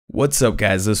What's up,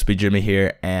 guys? LispyJimmy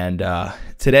here, and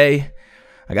today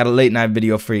I got a late night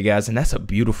video for you guys, and that's a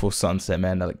beautiful sunset,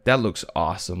 man. Like, that looks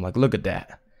awesome. Like, look at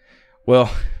that.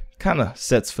 Well, kind of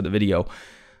sets for the video.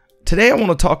 Today I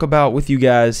want to talk about with you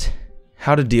guys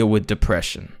how to deal with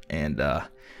depression, and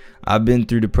I've been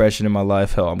through depression in my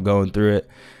life. Hell, I'm going through it,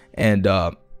 and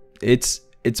it's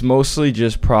mostly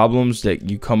just problems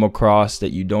that you come across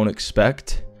that you don't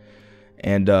expect,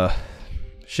 and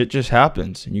shit just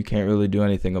happens and you can't really do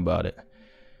anything about it.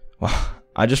 Well,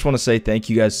 I just want to say thank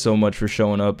you guys so much for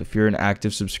showing up. If you're an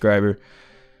active subscriber,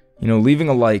 you know, leaving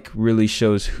a like really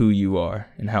shows who you are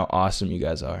and how awesome you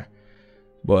guys are.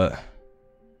 But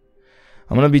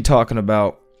I'm going to be talking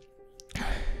about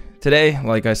today,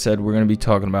 like I said, we're going to be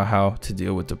talking about how to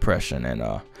deal with depression. And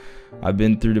I've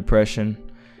been through depression.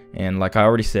 And like I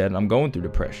already said, I'm going through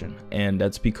depression, and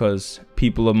that's because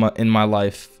people in my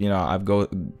life, you know, I've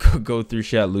go through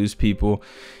shit, I lose people,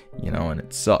 you know, and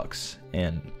it sucks.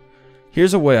 And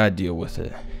here's a way I deal with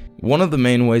it. One of the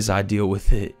main ways I deal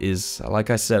with it is, like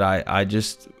I said, I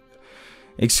just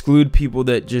exclude people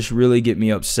that just really get me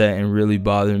upset and really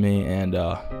bother me, and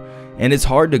it's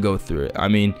hard to go through it. I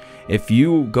mean, if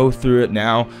you go through it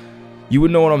now, you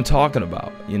would know what I'm talking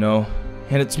about, you know,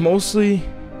 and it's mostly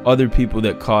other people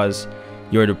that cause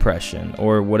your depression,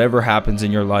 or whatever happens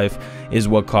in your life is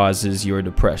what causes your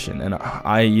depression.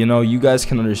 And you know, you guys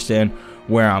can understand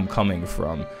where I'm coming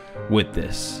from with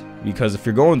this, because if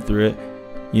you're going through it,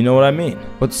 you know what I mean.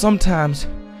 But sometimes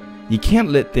you can't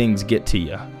let things get to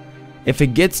you. If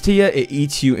it gets to you, it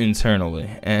eats you internally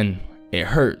and it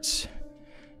hurts.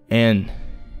 And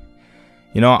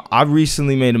you know, I've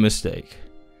recently made a mistake.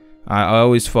 I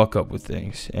always fuck up with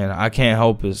things, and I can't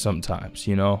help it sometimes,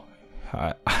 you know.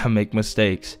 I make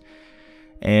mistakes,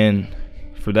 and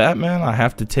for that, man, I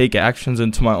have to take actions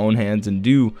into my own hands and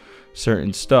do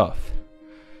certain stuff.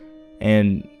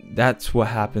 And that's what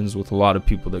happens with a lot of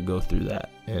people that go through that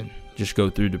and just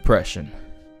go through depression.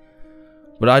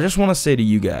 But I just want to say to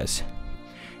you guys,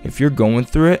 if you're going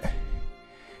through it,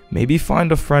 maybe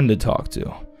find a friend to talk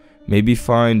to. Maybe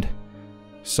find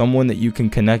someone that you can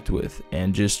connect with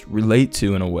and just relate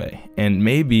to in a way, and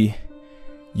maybe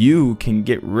you can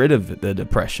get rid of the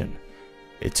depression.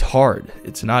 It's hard,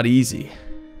 it's not easy.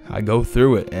 I go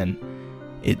through it and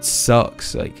it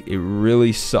sucks. Like, it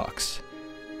really sucks.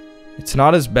 It's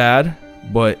not as bad,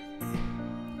 but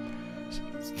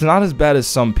it's not as bad as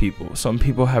some people. Some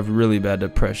people have really bad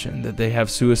depression, that they have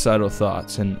suicidal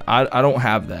thoughts, and I don't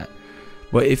have that.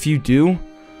 But if you do,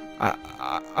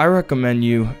 I recommend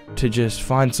you to just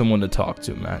find someone to talk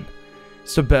to, man.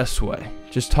 It's the best way.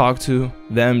 Just talk to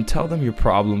them, tell them your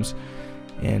problems.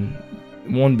 And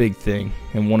one big thing,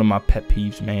 and one of my pet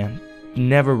peeves, man,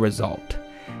 never result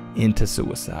into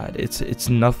suicide. It's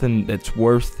nothing that's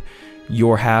worth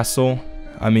your hassle.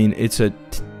 I mean, it's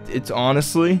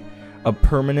honestly a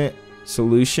permanent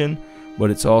solution,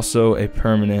 but it's also a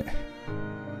permanent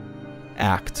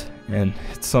act, and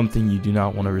it's something you do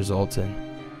not want to result in.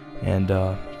 And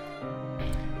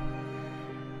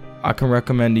I can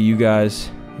recommend to you guys,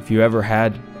 if you ever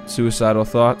had suicidal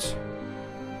thoughts,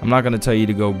 I'm not going to tell you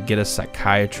to go get a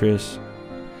psychiatrist,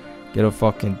 get a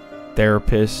fucking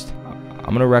therapist. I'm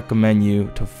going to recommend you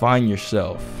to find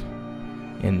yourself,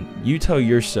 and you tell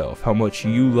yourself how much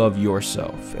you love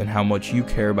yourself and how much you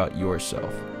care about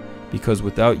yourself. Because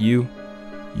without you,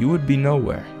 you would be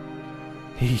nowhere.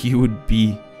 You would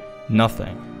be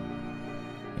nothing.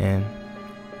 And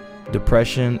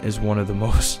depression is one of the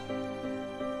most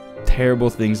terrible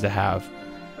things to have,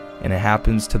 and it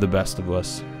happens to the best of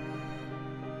us.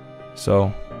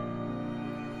 So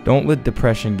don't let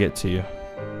depression get to you.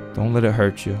 Don't let it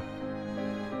hurt you.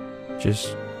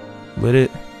 Just let it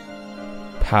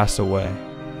pass away,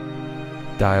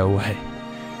 die away,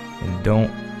 and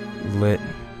don't let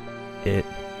it,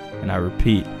 and I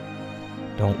repeat,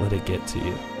 don't let it get to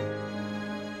you.